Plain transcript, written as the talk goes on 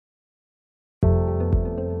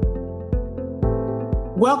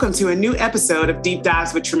Welcome to a new episode of Deep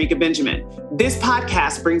Dives with Tramika Benjamin. This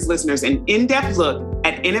podcast brings listeners an in-depth look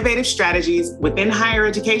at innovative strategies within higher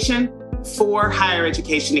education for higher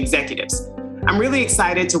education executives. I'm really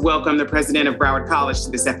excited to welcome the president of Broward College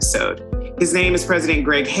to this episode. His name is President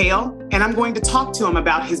Greg Hale, and I'm going to talk to him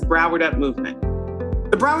about his Broward Up movement.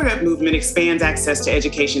 The Broward Up movement expands access to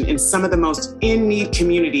education in some of the most in-need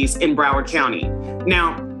communities in Broward County.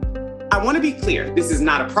 Now, I want to be clear, this is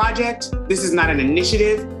not a project, this is not an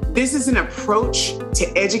initiative, this is an approach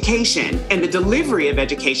to education and the delivery of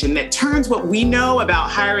education that turns what we know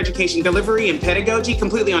about higher education delivery and pedagogy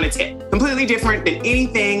completely on its head, completely different than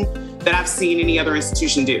anything that I've seen any other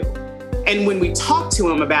institution do. And when we talk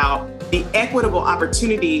to him about the equitable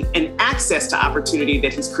opportunity and access to opportunity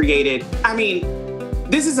that he's created,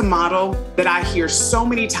 this is a model that I hear so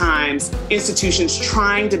many times institutions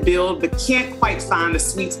trying to build but can't quite find the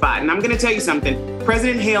sweet spot. And I'm going to tell you something,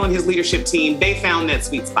 President Hale and his leadership team, they found that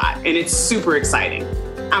sweet spot, and it's super exciting.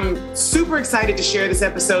 I'm super excited to share this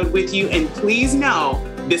episode with you, and please know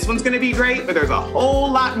this one's going to be great, but there's a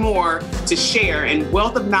whole lot more to share and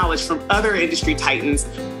wealth of knowledge from other industry titans.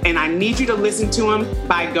 And I need you to listen to them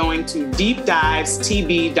by going to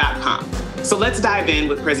deepdivestb.com. So let's dive in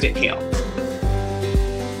with President Hale.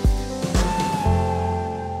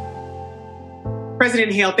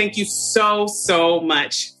 President Hale, thank you so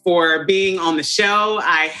much for being on the show.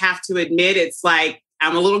 I have to admit, it's like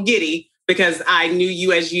I'm a little giddy because I knew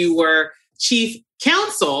you as you were chief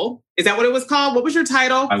counsel. Is that what it was called? What was your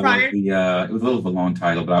title prior? It was a little of a long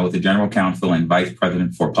title, but I was the general counsel and vice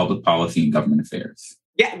president for public policy and government affairs.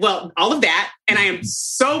 Yeah, well, all of that. And I am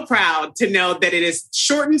so proud to know that it is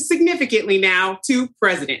shortened significantly now to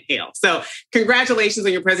President Hale. So congratulations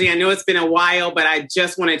on your presidency. I know it's been a while, but I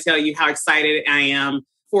just want to tell you how excited I am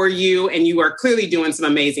for you. And you are clearly doing some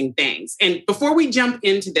amazing things. And before we jump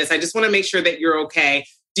into this, I just want to make sure that you're okay.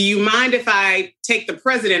 Do you mind if I take the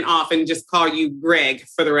president off and just call you Greg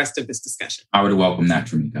for the rest of this discussion? I would welcome that,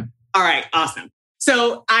 Tramika. All right, awesome.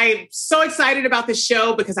 So I'm so excited about this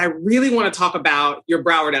show because I really want to talk about your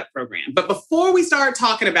Broward Up program. But before we start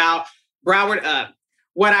talking about Broward Up,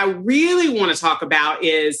 what I really want to talk about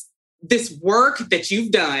is this work that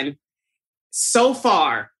you've done so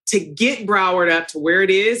far to get Broward Up to where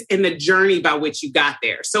it is and the journey by which you got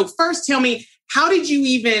there. So first, tell me, how did you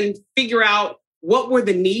even figure out what were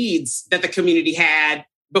the needs that the community had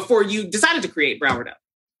before you decided to create Broward Up?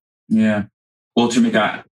 Yeah. Well,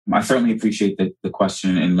 Tramika, I certainly appreciate the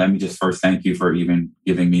question. And let me just first thank you for even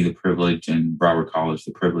giving me the privilege and Broward College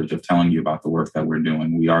the privilege of telling you about the work that we're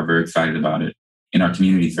doing. We are very excited about it, and our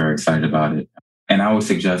community is very excited about it. And I would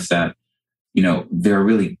suggest that, there are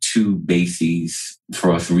really two bases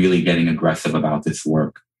for us really getting aggressive about this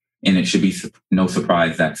work. And it should be no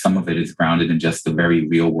surprise that some of it is grounded in just the very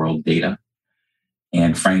real world data.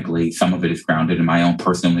 And frankly, some of it is grounded in my own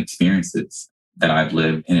personal experiences that I've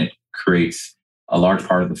lived, and it creates a large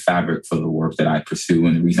part of the fabric for the work that I pursue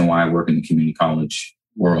and the reason why I work in the community college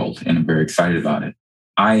world, and I'm very excited about it.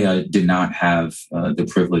 I did not have the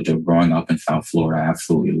privilege of growing up in South Florida. I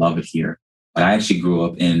absolutely love it here. But I actually grew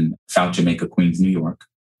up in South Jamaica, Queens, New York.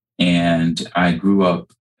 And I grew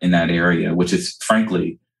up in that area, which is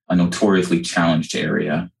frankly a notoriously challenged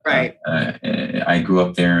area. Right. I grew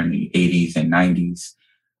up there in the 80s and 90s.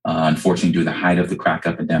 Unfortunately, due to the height of the crack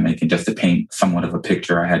epidemic. And just to paint somewhat of a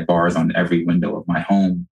picture, I had bars on every window of my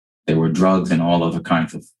home. There were drugs and all other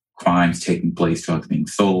kinds of crimes taking place, drugs being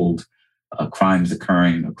sold, crimes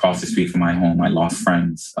occurring across the street from my home. I lost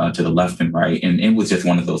friends to the left and right. And it was just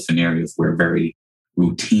one of those scenarios where very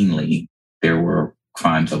routinely there were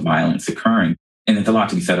crimes of violence occurring. And there's a lot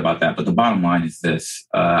to be said about that. But the bottom line is this.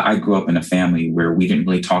 I grew up in a family where we didn't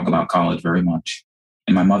really talk about college very much.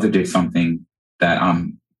 And my mother did something that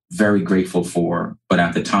I'm very grateful for, but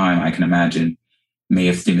at the time, I can imagine may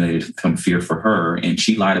have stimulated some fear for her. And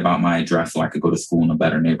she lied about my address so I could go to school in a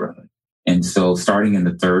better neighborhood. And so starting in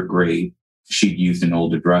the third grade, she'd used an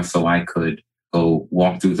old address so I could go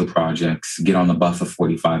walk through the projects, get on the bus for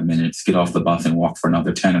 45 minutes, get off the bus and walk for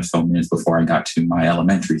another 10 or so minutes before I got to my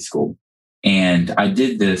elementary school. And I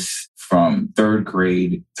did this from third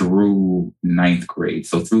grade through ninth grade,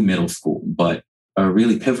 so through middle school. But a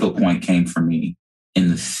really pivotal point came for me. In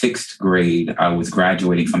the sixth grade, I was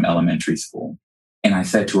graduating from elementary school. And I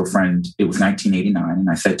said to a friend, it was 1989, and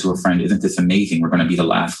I said to a friend, isn't this amazing? We're going to be the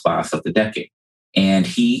last class of the decade. And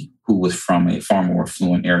he, who was from a far more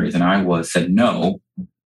affluent area than I was, said, no,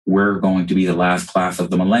 we're going to be the last class of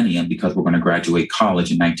the millennium because we're going to graduate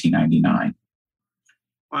college in 1999.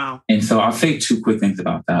 Wow. And so I'll say two quick things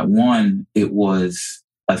about that. One, it was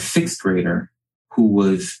a sixth grader who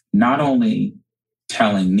was not only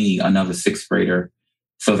telling me, another sixth grader,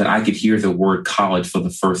 so that I could hear the word college for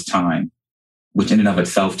the first time, which in and of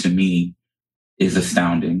itself to me is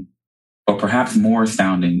astounding. But perhaps more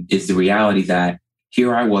astounding is the reality that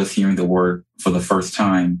here I was hearing the word for the first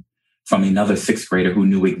time from another sixth grader who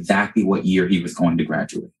knew exactly what year he was going to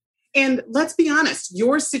graduate. And let's be honest,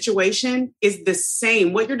 your situation is the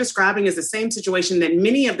same. What you're describing is the same situation that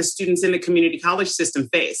many of the students in the community college system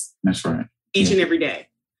face. That's right. Each and every day.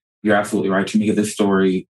 You're absolutely right, Tamika. This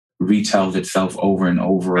story retells itself over and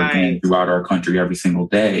over again throughout our country every single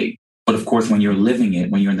day. But of course, when you're living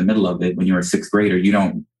it, when you're in the middle of it, when you're a sixth grader, you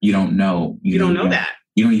don't know. You don't know that.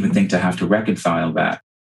 You don't even think to have to reconcile that.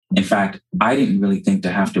 In fact, I didn't really think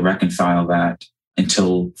to have to reconcile that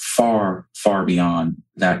until far, far beyond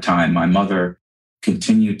that time. My mother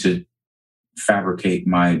continued to fabricate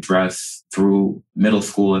my address through middle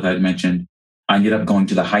school, as I'd mentioned. I ended up going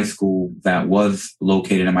to the high school that was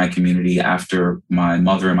located in my community after my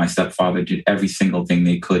mother and my stepfather did every single thing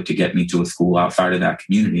they could to get me to a school outside of that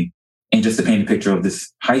community. And just to paint a picture of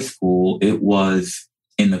this high school, it was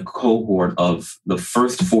in the cohort of the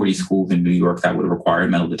first 40 schools in New York that would require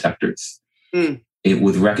metal detectors. It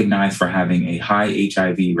was recognized for having a high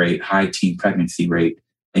HIV rate, high teen pregnancy rate,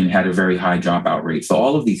 and it had a very high dropout rate. So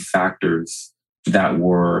all of these factors that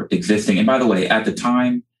were existing. And by the way, at the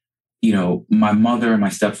time, my mother and my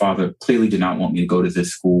stepfather clearly did not want me to go to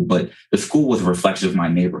this school, but the school was a reflection of my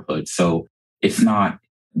neighborhood. So it's not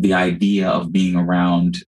the idea of being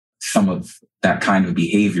around some of that kind of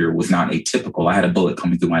behavior was not atypical. I had a bullet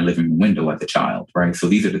coming through my living room window as a child, right? So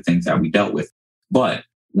these are the things that we dealt with. But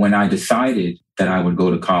when I decided that I would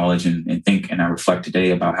go to college and think, and I reflect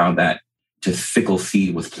today about how that just fickle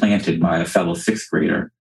seed was planted by a fellow sixth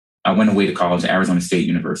grader, I went away to college at Arizona State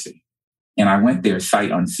University. And I went there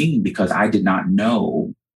sight unseen because I did not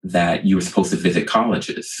know that you were supposed to visit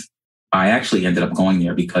colleges. I actually ended up going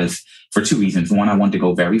there because for two reasons. One, I wanted to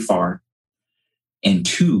go very far. And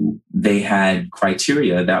two, they had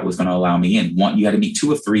criteria that was going to allow me in. One, you had to meet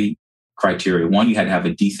 2 of 3 criteria. One, you had to have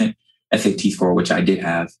a decent SAT score, which I did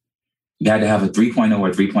have. You had to have a 3.0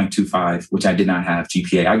 or 3.25, which I did not have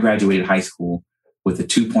GPA. I graduated high school with a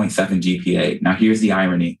 2.7 GPA. Now, here's the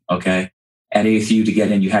irony, okay? At ASU, to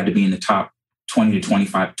get in, you had to be in the top 20 to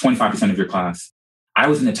 25% of your class. I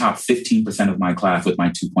was in the top 15% of my class with my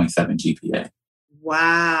 2.7 GPA.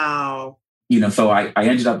 Wow. So I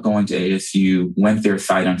ended up going to ASU, went there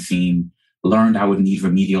sight unseen, learned I would need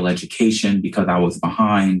remedial education because I was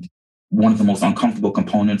behind. One of the most uncomfortable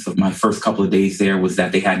components of my first couple of days there was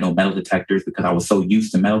that they had no metal detectors because I was so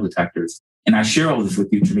used to metal detectors. And I share all this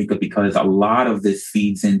with you, Tamika, because a lot of this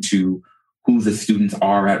feeds into who the students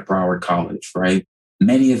are at Broward College, right?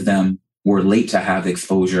 Many of them were late to have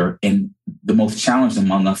exposure, and the most challenged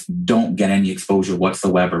among us don't get any exposure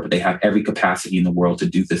whatsoever, but they have every capacity in the world to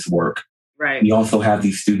do this work. Right. We also have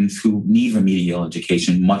these students who need remedial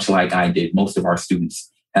education, much like I did. Most of our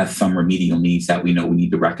students have some remedial needs that we know we need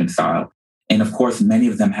to reconcile. And of course, many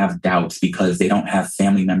of them have doubts because they don't have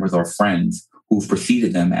family members or friends who've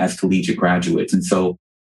preceded them as collegiate graduates. And so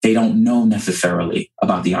they don't know necessarily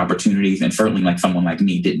about the opportunities. And certainly like someone like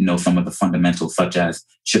me didn't know some of the fundamentals, such as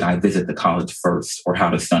should I visit the college first or how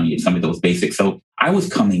to study it, some of those basics. So I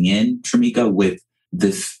was coming in, Tamika, with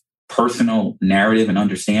this personal narrative and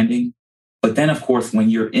understanding. But then, of course, when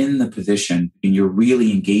you're in the position and you're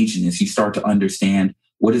really engaged in this, you start to understand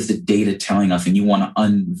what is the data telling us, and you want to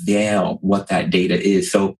unveil what that data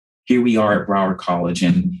is. So here we are at Broward College,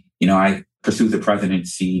 and, I pursued the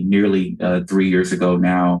presidency nearly 3 years ago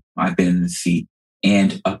now. I've been in the seat,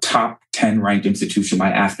 and a top 10 ranked institution,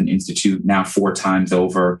 my Aspen Institute, now 4 times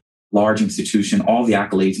over, large institution, all the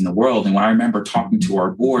accolades in the world. And when I remember talking to our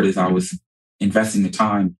board as I was investing the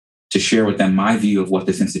time to share with them my view of what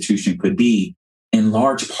this institution could be, in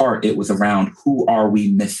large part, it was around who are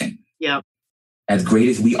we missing? Yeah. As great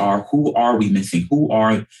as we are, who are we missing? Who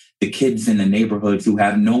are the kids in the neighborhoods who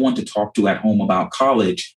have no one to talk to at home about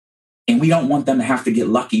college? And we don't want them to have to get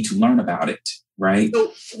lucky to learn about it, right?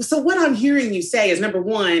 So what I'm hearing you say is, number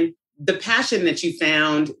one, the passion that you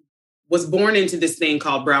found was born into this thing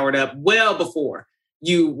called Broward Up well before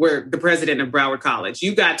you were the president of Broward College.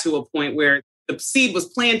 You got to a point where the seed was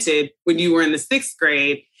planted when you were in the 6th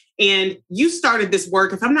grade. And you started this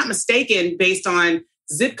work, if I'm not mistaken, based on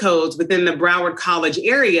zip codes within the Broward College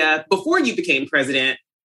area before you became president,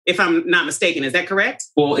 if I'm not mistaken. Is that correct?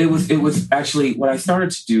 Well, it was actually what I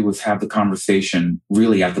started to do was have the conversation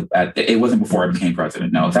really it wasn't before I became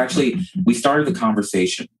president. No, it's actually, we started the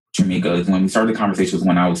conversation, Tamika, when we started the conversation was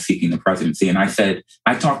when I was seeking the presidency. And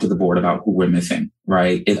I talked to the board about who we're missing,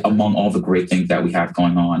 right? Among all the great things that we have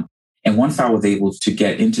going on. And once I was able to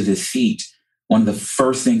get into this seat, one of the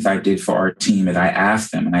first things I did for our team is I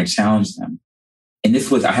asked them and I challenged them. And this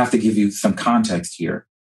was, I have to give you some context here.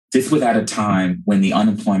 This was at a time when the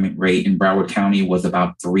unemployment rate in Broward County was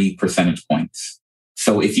about 3 percentage points.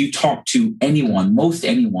 So if you talk to anyone, most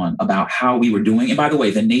anyone, about how we were doing, and by the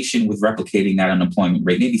way, the nation was replicating that unemployment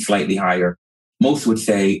rate, maybe slightly higher, most would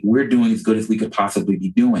say we're doing as good as we could possibly be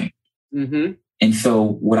doing. Mm-hmm. And so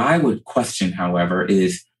what I would question, however,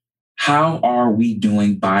 is how are we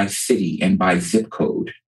doing by city and by zip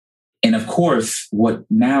code? And of course, what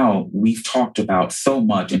now we've talked about so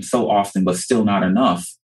much and so often, but still not enough,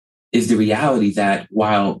 is the reality that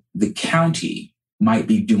while the county might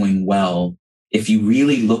be doing well, if you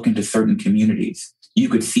really look into certain communities, you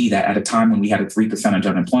could see that at a time when we had a 3%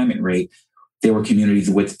 unemployment rate, there were communities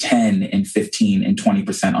with 10 and 15 and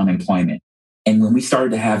 20% unemployment. And when we started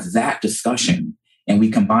to have that discussion, and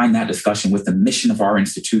we combined that discussion with the mission of our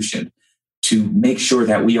institution to make sure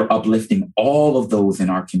that we are uplifting all of those in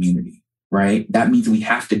our community, right? That means we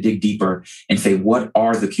have to dig deeper and say, what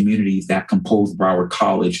are the communities that compose Broward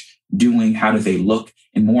College doing? How do they look?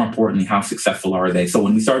 And more importantly, how successful are they? So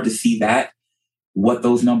when we started to see that, what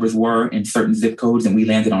those numbers were in certain zip codes, and we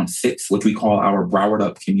landed on 6, which we call our Broward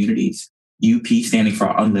Up communities. UP standing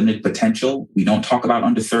for unlimited potential. We don't talk about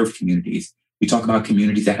underserved communities. We talk about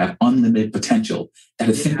communities that have unlimited potential that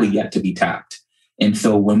is simply yet to be tapped. And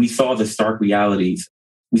so when we saw the stark realities,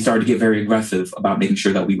 we started to get very aggressive about making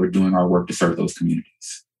sure that we were doing our work to serve those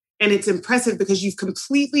communities. And it's impressive because you've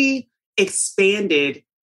completely expanded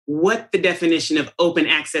what the definition of open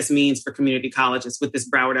access means for community colleges with this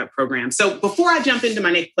Broward Up program. So before I jump into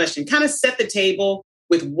my next question, kind of set the table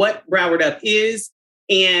with what Broward Up is,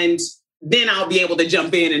 and then I'll be able to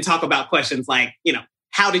jump in and talk about questions like,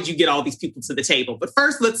 how did you get all these people to the table? But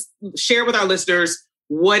first, let's share with our listeners,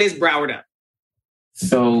 what is Broward Up?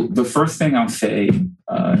 So the first thing I'll say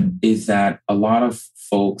is that a lot of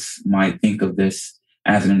folks might think of this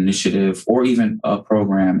as an initiative or even a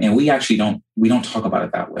program, and we actually don't talk about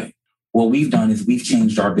it that way. What we've done is we've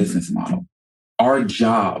changed our business model. Our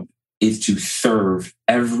job is to serve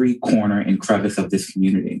every corner and crevice of this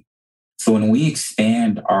community. So when we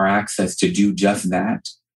expand our access to do just that,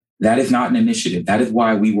 that is not an initiative. That is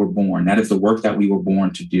why we were born. That is the work that we were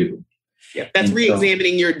born to do. Yeah, that's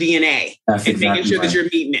re-examining your DNA and making sure that you're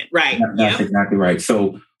meeting it. Right. That's exactly right.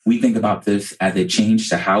 So we think about this as a change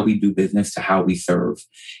to how we do business, to how we serve.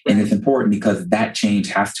 Right. And it's important because that change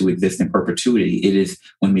has to exist in perpetuity. It is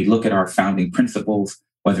when we look at our founding principles,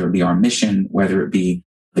 whether it be our mission, whether it be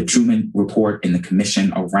the Truman Report and the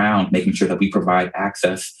commission around making sure that we provide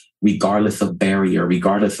access regardless of barrier,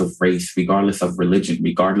 regardless of race, regardless of religion,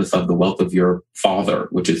 regardless of the wealth of your father,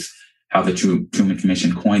 which is how the Truman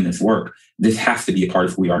Commission coined this work. This has to be a part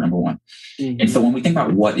of who we are, number one. Mm-hmm. And so when we think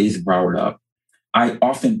about what is Broward Up, I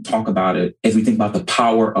often talk about it as we think about the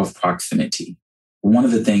power of proximity. One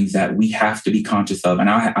of the things that we have to be conscious of,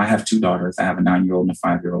 and I have 2 daughters. I have a 9-year-old and a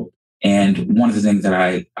 5-year-old. And one of the things that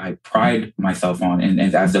I pride myself on, and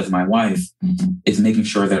as does my wife, is making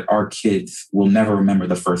sure that our kids will never remember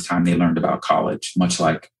the first time they learned about college, much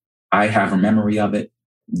like I have a memory of it.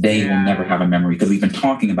 They will never have a memory because we've been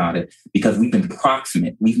talking about it, because we've been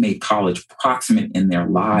proximate. We've made college proximate in their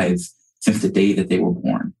lives since the day that they were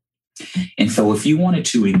born. And so if you wanted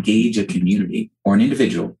to engage a community or an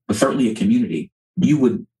individual, but certainly a community, you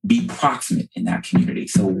would be proximate in that community.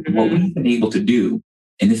 So what we've been able to do,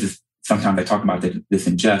 and this is sometimes I talk about this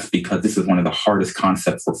in jest because this is one of the hardest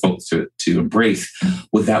concepts for folks to embrace,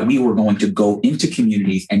 was that we were going to go into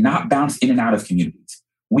communities and not bounce in and out of communities.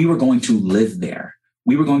 We were going to live there.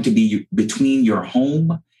 We were going to be between your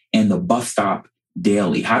home and the bus stop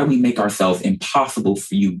daily. How do we make ourselves impossible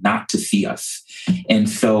for you not to see us? And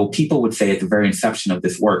so people would say at the very inception of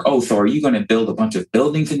this work, oh, so are you going to build a bunch of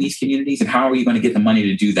buildings in these communities? And how are you going to get the money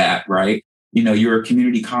to do that, right? You're a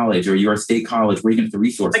community college or you're a state college. Where are you going to get the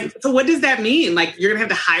resources? So what does that mean? Like, you're going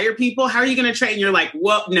to have to hire people? How are you going to train? You're like,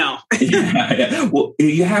 well, no. Yeah. Well,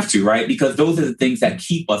 you have to, right? Because those are the things that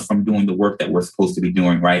keep us from doing the work that we're supposed to be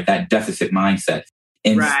doing, right? That deficit mindset.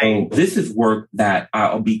 And so this is work that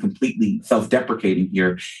I'll be completely self-deprecating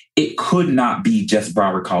here. It could not be just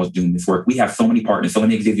Broward College doing this work. We have so many partners. So let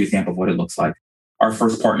me give you an example of what it looks like. Our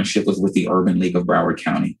first partnership was with the Urban League of Broward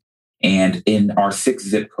County. And in our 6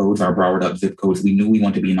 zip codes, our Broward Up zip codes, we knew we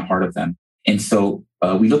wanted to be in the heart of them. And so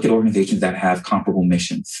we look at organizations that have comparable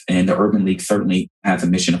missions. And the Urban League certainly has a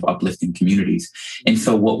mission of uplifting communities. And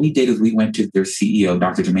so what we did is we went to their CEO,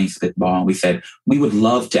 Dr. Jermaine Smith-Ball, and we said, we would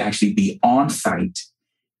love to actually be on site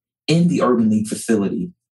in the Urban League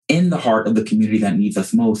facility, in the heart of the community that needs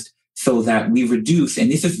us most, so that we reduce, and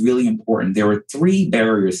this is really important, there are 3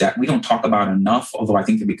 barriers that we don't talk about enough, although I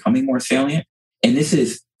think they're becoming more salient, And this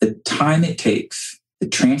is the time it takes, the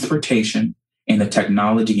transportation, and the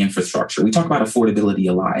technology infrastructure. We talk about affordability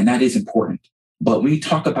a lot, and that is important. But when we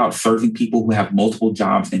talk about serving people who have multiple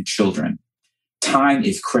jobs and children, time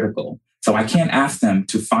is critical. So I can't ask them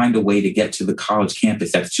to find a way to get to the college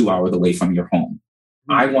campus that's 2 hours away from your home.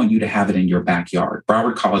 I want you to have it in your backyard.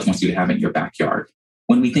 Broward College wants you to have it in your backyard.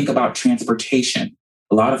 When we think about transportation,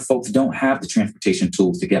 a lot of folks don't have the transportation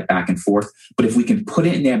tools to get back and forth. But if we can put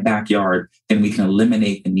it in their backyard, then we can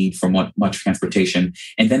eliminate the need for much transportation.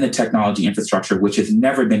 And then the technology infrastructure, which has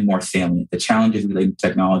never been more salient. The challenges related to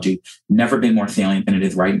technology, never been more salient than it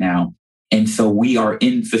is right now. And so we are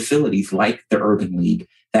in facilities like the Urban League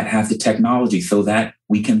that have the technology so that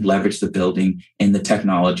we can leverage the building and the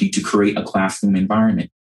technology to create a classroom environment.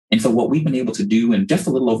 And so what we've been able to do in just a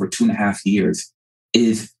little over 2.5 years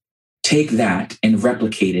is take that and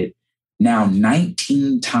replicate it now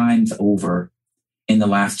 19 times over in the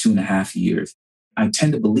last 2.5 years. I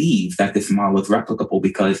tend to believe that this model is replicable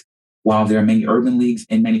because while there are many urban leagues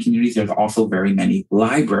in many communities, there's also very many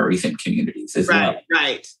libraries in communities as well.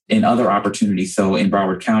 Right. And other opportunities. So in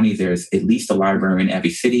Broward County, there's at least a library in every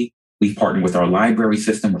city. We've partnered with our library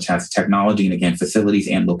system, which has technology and, again, facilities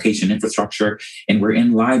and location infrastructure. And we're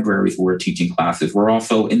in libraries where we're teaching classes. We're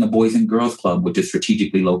also in the Boys and Girls Club, which is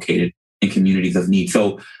strategically located in communities of need.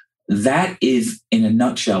 So that is, in a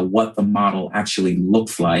nutshell, what the model actually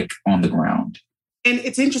looks like on the ground. And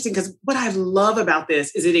it's interesting because what I love about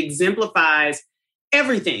this is it exemplifies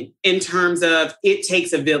everything in terms of it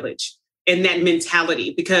takes a village and that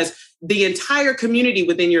mentality, because the entire community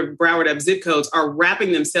within your Broward Up zip codes are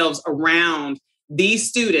wrapping themselves around these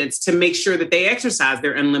students to make sure that they exercise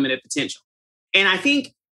their unlimited potential. And I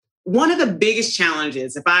think one of the biggest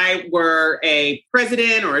challenges, if I were a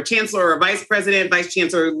president or a chancellor or a vice president, vice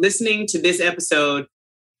chancellor listening to this episode,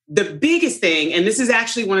 the biggest thing, and this is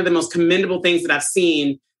actually one of the most commendable things that I've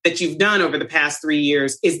seen that you've done over the past 3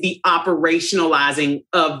 years, is the operationalizing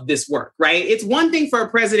of this work, right? It's one thing for a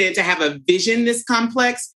president to have a vision this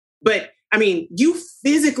complex, but I mean, you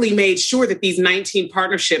physically made sure that these 19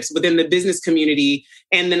 partnerships within the business community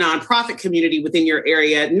and the nonprofit community within your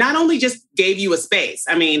area not only just gave you a space,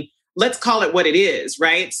 I mean, let's call it what it is,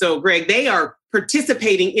 right? So Greg, they are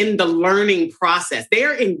participating in the learning process. They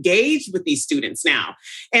are engaged with these students now.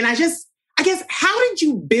 And I guess, how did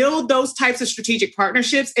you build those types of strategic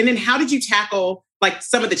partnerships? And then how did you tackle like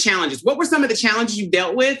some of the challenges? What were some of the challenges you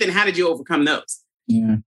dealt with and how did you overcome those?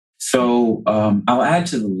 Yeah. So I'll add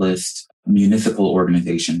to the list municipal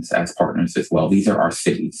organizations as partners as well. These are our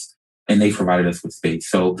cities and they provided us with space.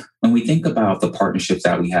 So when we think about the partnerships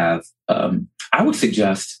that we have, I would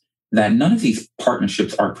suggest that none of these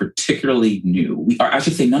partnerships are particularly new.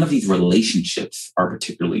 None of these relationships are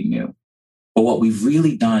particularly new. But what we've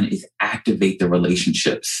really done is activate the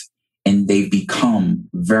relationships, and they've become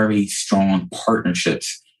very strong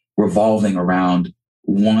partnerships revolving around,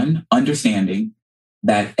 one, understanding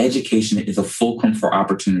that education is a fulcrum for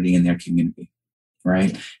opportunity in their community,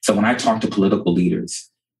 right? So when I talk to political leaders,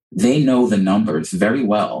 they know the numbers very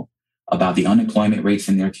well about the unemployment rates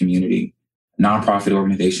in their community. Nonprofit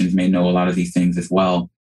organizations may know a lot of these things as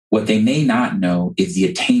well. What they may not know is the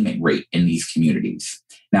attainment rate in these communities.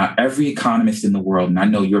 Now, every economist in the world, and I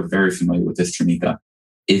know you're very familiar with this, Tramika,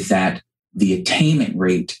 is that the attainment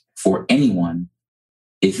rate for anyone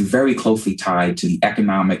is very closely tied to the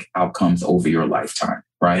economic outcomes over your lifetime,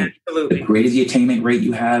 right? Absolutely. The greater the attainment rate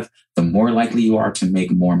you have, the more likely you are to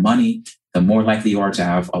make more money, the more likely you are to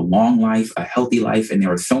have a long life, a healthy life. And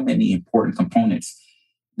there are so many important components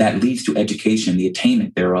that leads to education, the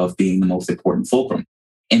attainment thereof being the most important fulcrum.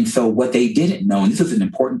 And so what they didn't know, and this is an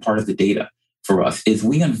important part of the data for us, is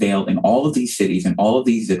we unveiled in all of these cities and all of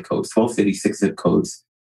these zip codes, 12 cities, 6 zip codes,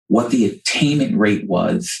 what the attainment rate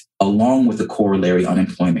was along with the corollary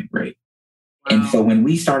unemployment rate. Wow. And so when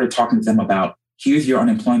we started talking to them about, here's your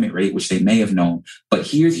unemployment rate, which they may have known, but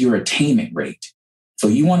here's your attainment rate. So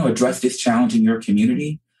you want to address this challenge in your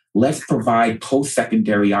community? Let's provide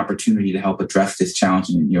post-secondary opportunity to help address this challenge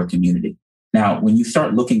in your community. Now, when you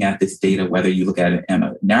start looking at this data, whether you look at it on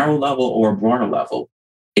a narrow level or a broader level,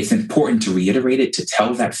 it's important to reiterate it, to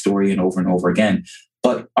tell that story and over again.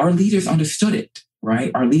 But our leaders understood it,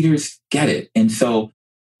 right? Our leaders get it. And so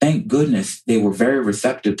thank goodness they were very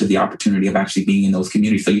receptive to the opportunity of actually being in those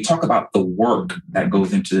communities. So you talk about the work that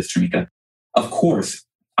goes into this, Tramika. Of course,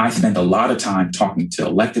 I spend a lot of time talking to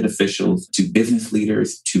elected officials, to business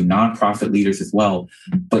leaders, to nonprofit leaders as well.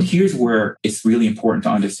 But here's where it's really important to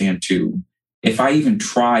understand too. If I even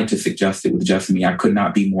tried to suggest it with just me, I could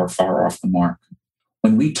not be more far off the mark.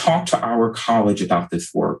 When we talked to our college about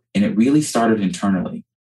this work, and it really started internally,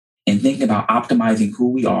 and thinking about optimizing who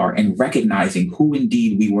we are and recognizing who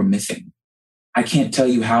indeed we were missing. I can't tell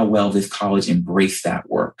you how well this college embraced that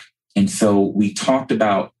work. And so we talked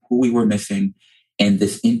about who we were missing and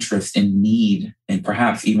this interest and need, and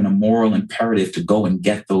perhaps even a moral imperative to go and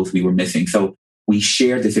get those we were missing. So we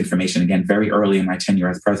shared this information, again, very early in my tenure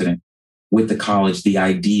as president, with the college, the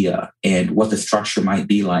idea and what the structure might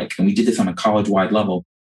be like. And we did this on a college-wide level.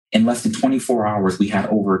 In less than 24 hours, we had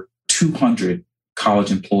over 200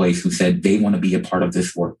 college employees who said they want to be a part of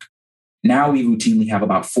this work. Now we routinely have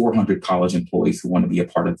about 400 college employees who want to be a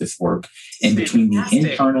part of this work. And between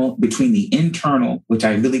the internal, which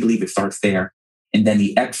I really believe it starts there, and then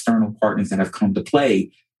the external partners that have come to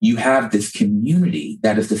play, you have this community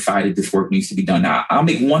that has decided this work needs to be done. Now, I'll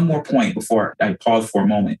make one more point before I pause for a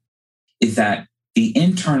moment, is that the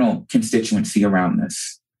internal constituency around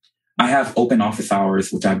this. I have open office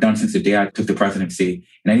hours, which I've done since the day I took the presidency,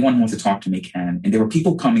 and anyone who wants to talk to me can. And there were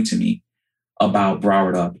people coming to me about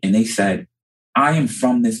Broward Up, and they said, I am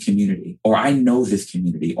from this community, or I know this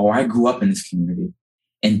community, or I grew up in this community,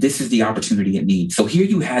 and this is the opportunity it needs. So here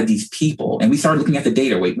you had these people, and we started looking at the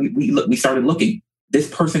data. We started looking. This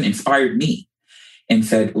person inspired me and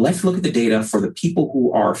said, let's look at the data for the people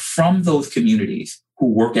who are from those communities who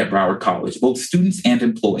work at Broward College, both students and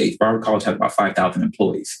employees. Broward College has about 5,000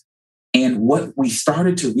 employees. And what we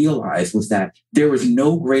started to realize was that there is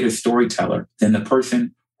no greater storyteller than the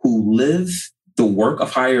person who lives the work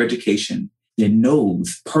of higher education and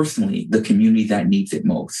knows personally the community that needs it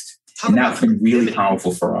most. And that's been really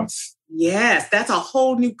powerful for us. Yes, that's a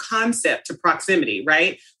whole new concept to proximity,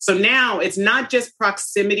 right? So now it's not just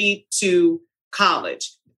proximity to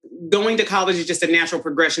college. Going to college is just a natural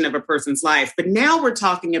progression of a person's life. But now we're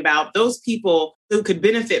talking about those people who could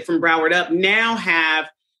benefit from Broward Up now have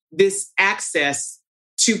this access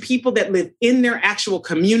to people that live in their actual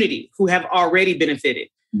community who have already benefited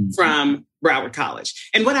from Broward College.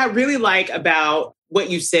 And what I really like about what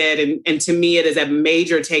you said, and to me, it is a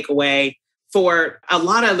major takeaway for a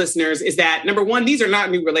lot of listeners, is that, number one, these are not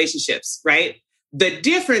new relationships, right? The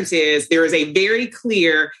difference is there is a very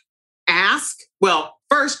clear ask. Well,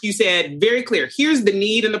 first you said very clear, here's the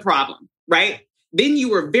need and the problem, right? Then you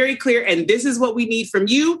were very clear, and this is what we need from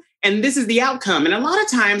you, and this is the outcome. And a lot of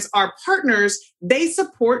times our partners, they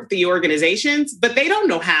support the organizations, but they don't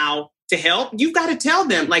know how to help. You've got to tell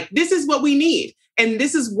them, like, this is what we need, and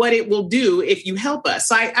this is what it will do if you help us.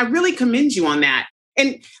 So I really commend you on that.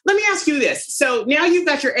 And let me ask you this. So now you've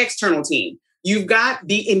got your external team. You've got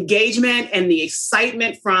the engagement and the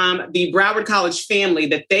excitement from the Broward College family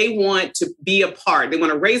that they want to be a part. They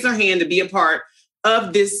want to raise their hand to be a part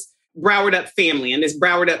of this Broward Up family and this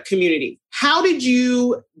Broward Up community. How did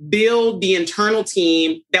you build the internal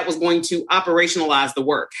team that was going to operationalize the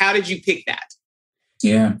work? How did you pick that?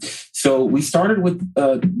 Yeah. So we started with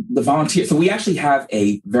the volunteers. So we actually have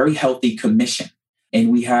a very healthy commission. And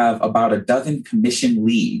we have about a dozen commission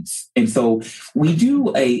leads. And so we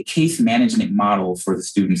do a case management model for the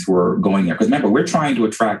students who are going there. Because remember, we're trying to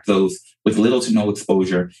attract those with little to no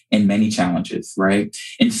exposure and many challenges, right?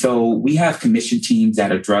 And so we have commission teams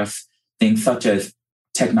that address things such as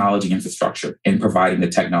technology infrastructure and providing the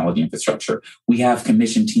technology infrastructure. We have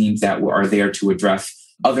commission teams that are there to address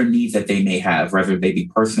other needs that they may have, whether they be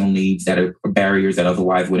personal needs that are barriers that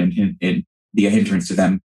otherwise would be a hindrance to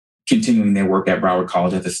them continuing their work at Broward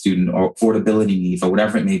College as a student, or affordability needs, or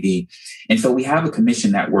whatever it may be. And so we have a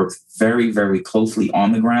commission that works very, very closely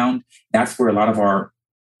on the ground. That's where a lot of our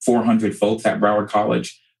 400 folks at Broward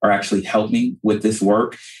College are actually helping with this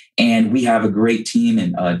work. And we have a great team,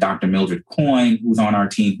 and Dr. Mildred Coyne, who's on our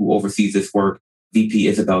team, who oversees this work, VP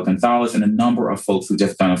Isabel Gonzalez, and a number of folks who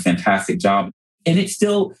just done a fantastic job. And it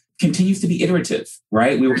still continues to be iterative,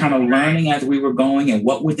 right? We were kind of learning as we were going, and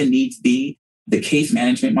what would the needs be? The case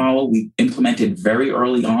management model we implemented very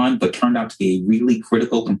early on, but turned out to be a really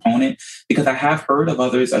critical component, because I have heard of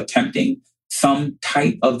others attempting some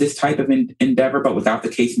type of this type of endeavor, but without the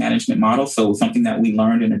case management model. So something that we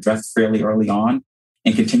learned and addressed fairly early on,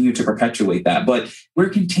 and continue to perpetuate that. But we're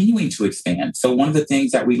continuing to expand. So one of the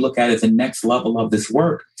things that we look at as the next level of this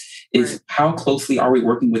work is how closely are we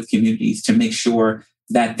working with communities to make sure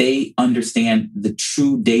that they understand the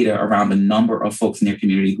true data around the number of folks in their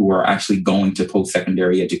community who are actually going to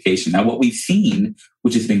post-secondary education. Now, what we've seen,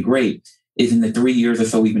 which has been great, is in the 3 years or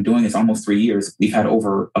so we've been doing this, almost 3 years, we've had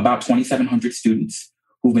over about 2,700 students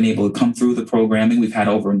who've been able to come through the programming. We've had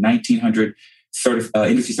over 1,900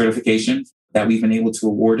 industry certifications that we've been able to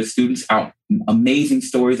award to students. Amazing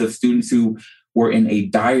stories of students who were in a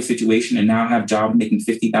dire situation and now have jobs making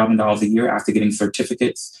 $50,000 a year after getting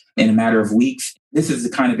certificates in a matter of weeks. This is the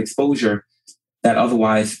kind of exposure that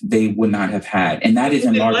otherwise they would not have had. And that is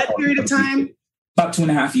in large what part period of time? About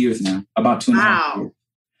 2.5 years now. About 2.5 years.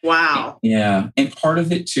 Wow. Yeah. And part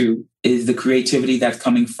of it too is the creativity that's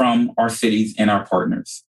coming from our cities and our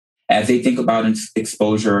partners. As they think about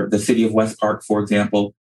exposure, the city of West Park, for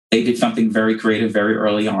example, they did something very creative very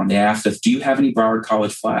early on. They asked us, do you have any Broward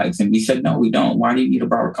College flags? And we said, no, we don't. Why do you need a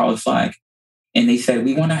Broward College flag? And they said,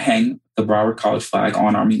 we want to hang the Broward College flag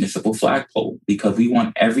on our municipal flagpole because we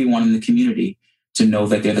want everyone in the community to know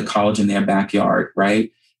that they're the college in their backyard,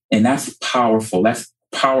 right? And that's powerful. That's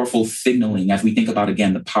powerful signaling as we think about,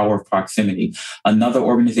 again, the power of proximity. Another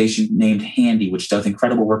organization named Handy, which does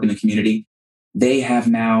incredible work in the community, they have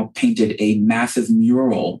now painted a massive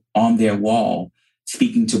mural on their wall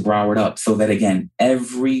speaking to Broward Up so that, again,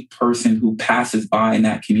 every person who passes by in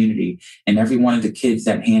that community and every one of the kids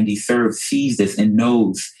that Handy serves sees this and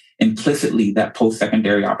knows implicitly that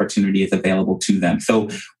post-secondary opportunity is available to them. So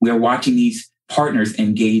we're watching these partners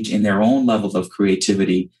engage in their own levels of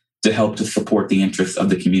creativity to help to support the interests of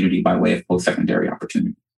the community by way of post-secondary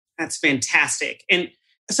opportunity. That's fantastic. And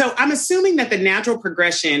so I'm assuming that the natural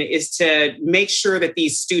progression is to make sure that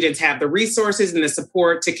these students have the resources and the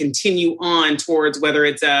support to continue on towards whether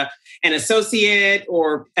it's an associate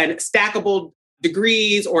or a stackable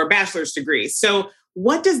degrees or a bachelor's degree. So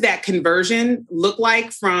what does that conversion look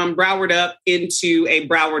like from Broward Up into a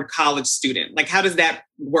Broward College student? Like, how does that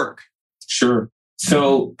work? Sure.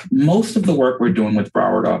 So most of the work we're doing with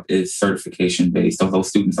Broward Up is certification-based, although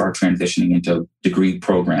students are transitioning into degree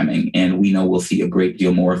programming, and we know we'll see a great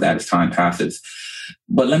deal more of that as time passes.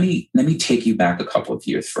 But let me take you back a couple of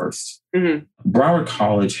years first. Mm-hmm. Broward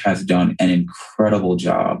College has done an incredible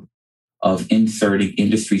job of inserting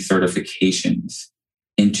industry certifications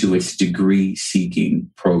into its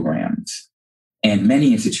degree-seeking programs. And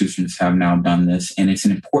many institutions have now done this, and it's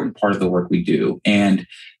an important part of the work we do. And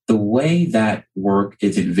the way that work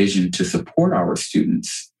is envisioned to support our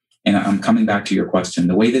students, and I'm coming back to your question,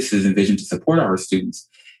 the way this is envisioned to support our students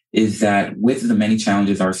is that with the many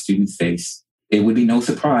challenges our students face, it would be no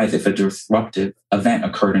surprise if a disruptive event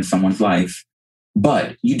occurred in someone's life.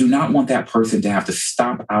 But you do not want that person to have to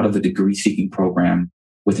stop out of a degree-seeking program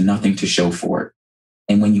with nothing to show for it.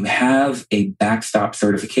 And when you have a backstop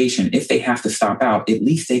certification, if they have to stop out, at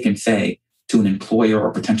least they can say to an employer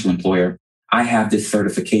or potential employer, I have this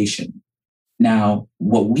certification. Now,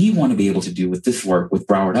 what we want to be able to do with this work with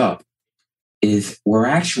Broward Up is we're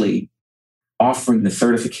actually offering the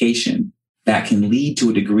certification that can lead to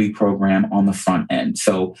a degree program on the front end.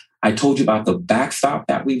 So I told you about the backstop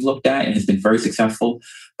that we've looked at and has been very successful,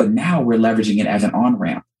 but now we're leveraging it as an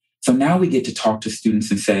on-ramp. So now we get to talk to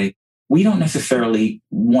students and say, we don't necessarily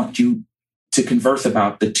want you to converse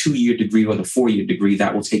about the 2-year degree or the 4-year degree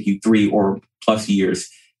that will take you 3 or plus years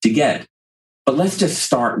to get. But let's just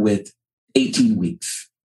start with 18 weeks,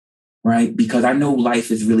 right? Because I know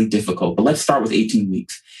life is really difficult, but let's start with 18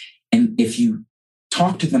 weeks. And if you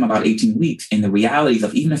talk to them about 18 weeks and the realities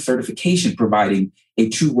of even a certification providing a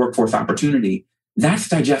true workforce opportunity, that's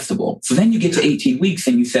digestible. So then you get to 18 weeks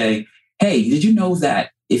and you say, hey, did you know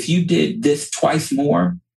that if you did this twice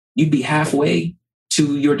more, you'd be halfway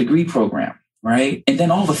to your degree program, right? And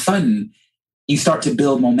then all of a sudden, you start to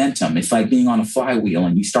build momentum. It's like being on a flywheel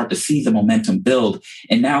and you start to see the momentum build.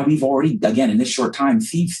 And now we've already, again, in this short time,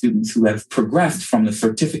 seen students who have progressed from the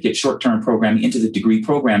certificate short-term programming into the degree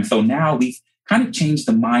program. So now we've kind of changed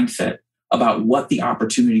the mindset about what the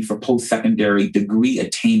opportunity for post-secondary degree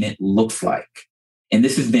attainment looks like. And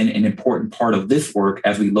this has been an important part of this work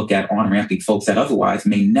as we look at on-ramping folks that otherwise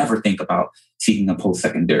may never think about seeking a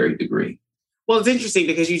post-secondary degree. Well, it's interesting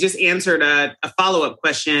because you just answered a follow-up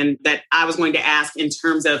question that I was going to ask in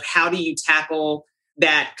terms of how do you tackle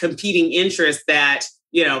that competing interest that,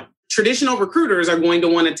 traditional recruiters are going to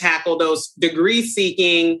want to tackle those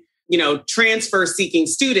degree-seeking, transfer-seeking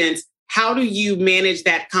students. How do you manage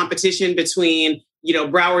that competition between,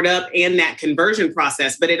 Broward Up and that conversion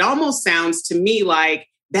process? But it almost sounds to me like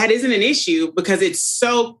that isn't an issue because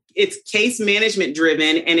it's case management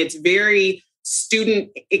driven and it's very student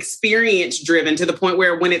experience driven to the point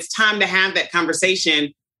where when it's time to have that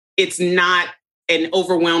conversation, it's not an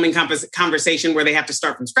overwhelming conversation where they have to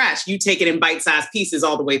start from scratch. You take it in bite-sized pieces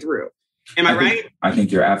all the way through. Am I right? I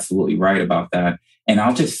think you're absolutely right about that. And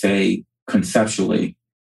I'll just say conceptually,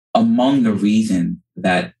 among the reason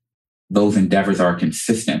that those endeavors are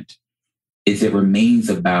consistent is it remains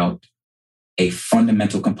about a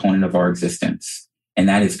fundamental component of our existence, and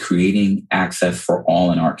that is creating access for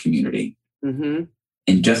all in our community. Mm-hmm.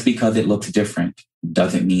 And just because it looks different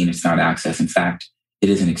doesn't mean it's not access. In fact, it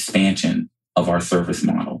is an expansion of our service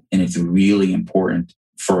model. And it's really important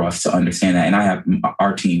for us to understand that. And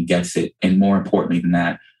our team gets it. And more importantly than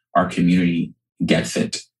that, our community gets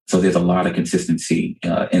it. So there's a lot of consistency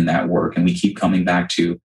in that work. And we keep coming back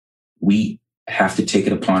to, we have to take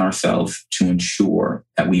it upon ourselves to ensure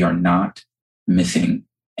that we are not missing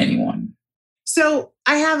anyone. So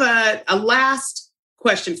I have a last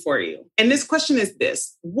question for you. And this question is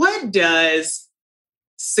this: what does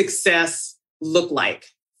success look like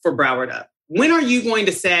for Broward Up? When are you going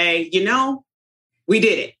to say, we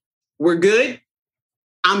did it. We're good.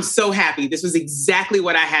 I'm so happy. This was exactly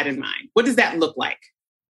what I had in mind. What does that look like?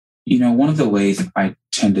 One of the ways I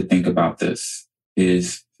tend to think about this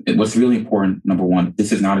is what's really important. Number one,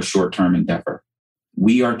 this is not a short-term endeavor.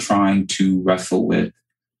 We are trying to wrestle with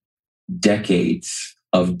decades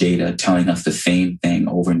of data telling us the same thing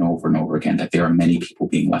over and over and over again, that there are many people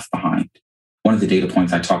being left behind. One of the data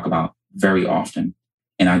points I talk about very often,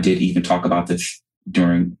 and I did even talk about this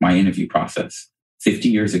during my interview process, 50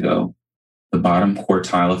 years ago, the bottom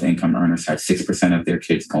quartile of income earners had 6% of their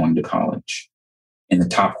kids going to college. And the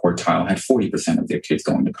top quartile had 40% of their kids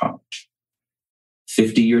going to college.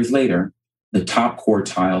 50 years later, the top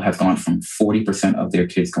quartile has gone from 40% of their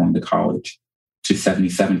kids going to college to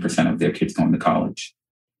 77% of their kids going to college.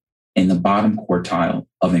 And the bottom quartile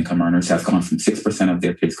of income earners has gone from 6% of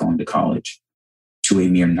their kids going to college to a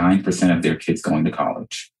mere 9% of their kids going to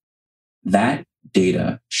college. That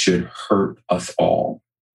data should hurt us all.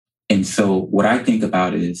 And so what I think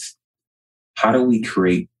about is, how do we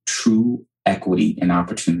create true equity and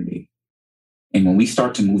opportunity? And when we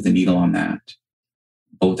start to move the needle on that,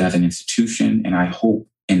 both as an institution and I hope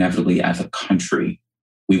inevitably as a country,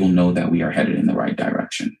 we will know that we are headed in the right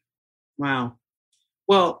direction. Wow.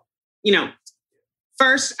 Well,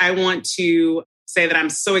 first I want to say that I'm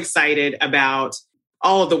so excited about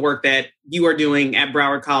all of the work that you are doing at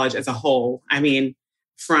Broward College as a whole. I mean,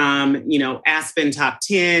 from, Aspen Top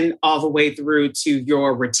 10 all the way through to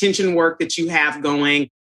your retention work that you have going.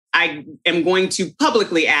 I am going to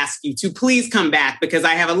publicly ask you to please come back, because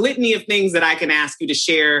I have a litany of things that I can ask you to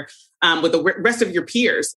share with the rest of your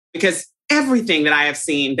peers, because everything that I have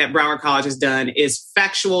seen that Broward College has done is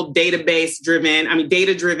factual, data-driven.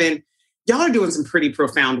 Y'all are doing some pretty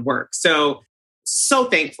profound work. So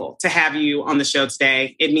thankful to have you on the show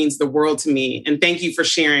today. It means the world to me. And thank you for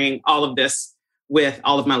sharing all of this with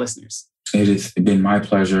all of my listeners. It has been my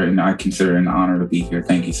pleasure, and I consider it an honor to be here.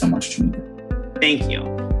 Thank you so much, Tamika. Thank you.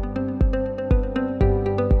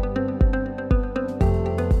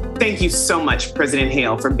 Thank you so much, President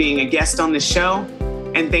Hale, for being a guest on the show.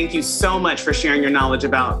 And thank you so much for sharing your knowledge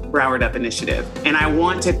about Broward Up Initiative. And I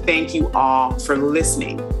want to thank you all for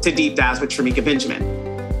listening to Deep Dives with Tramika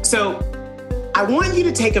Benjamin. So I want you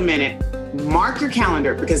to take a minute, mark your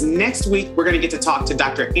calendar, because next week we're going to get to talk to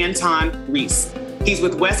Dr. Anton Reese. He's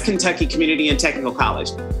with West Kentucky Community and Technical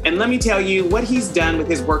College. And let me tell you what he's done with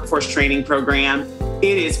his workforce training program.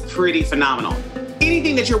 It is pretty phenomenal.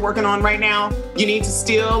 Anything that you're working on right now, you need to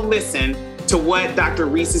still listen to what Dr.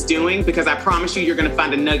 Reese is doing, because I promise you're going to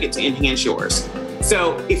find a nugget to enhance yours.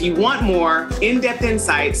 So if you want more in-depth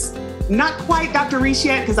insights, not quite Dr. Reese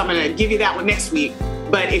yet, because I'm going to give you that one next week.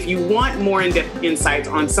 But if you want more in-depth insights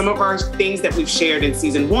on some of our things that we've shared in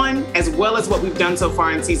season 1, as well as what we've done so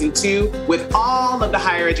far in season 2 with all of the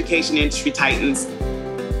higher education industry titans,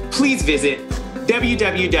 please visit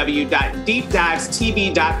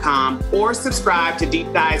www.deepdivestv.com or subscribe to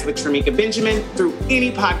Deep Dives with Tramika Benjamin through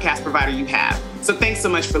any podcast provider you have. So thanks so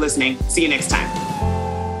much for listening. See you next time.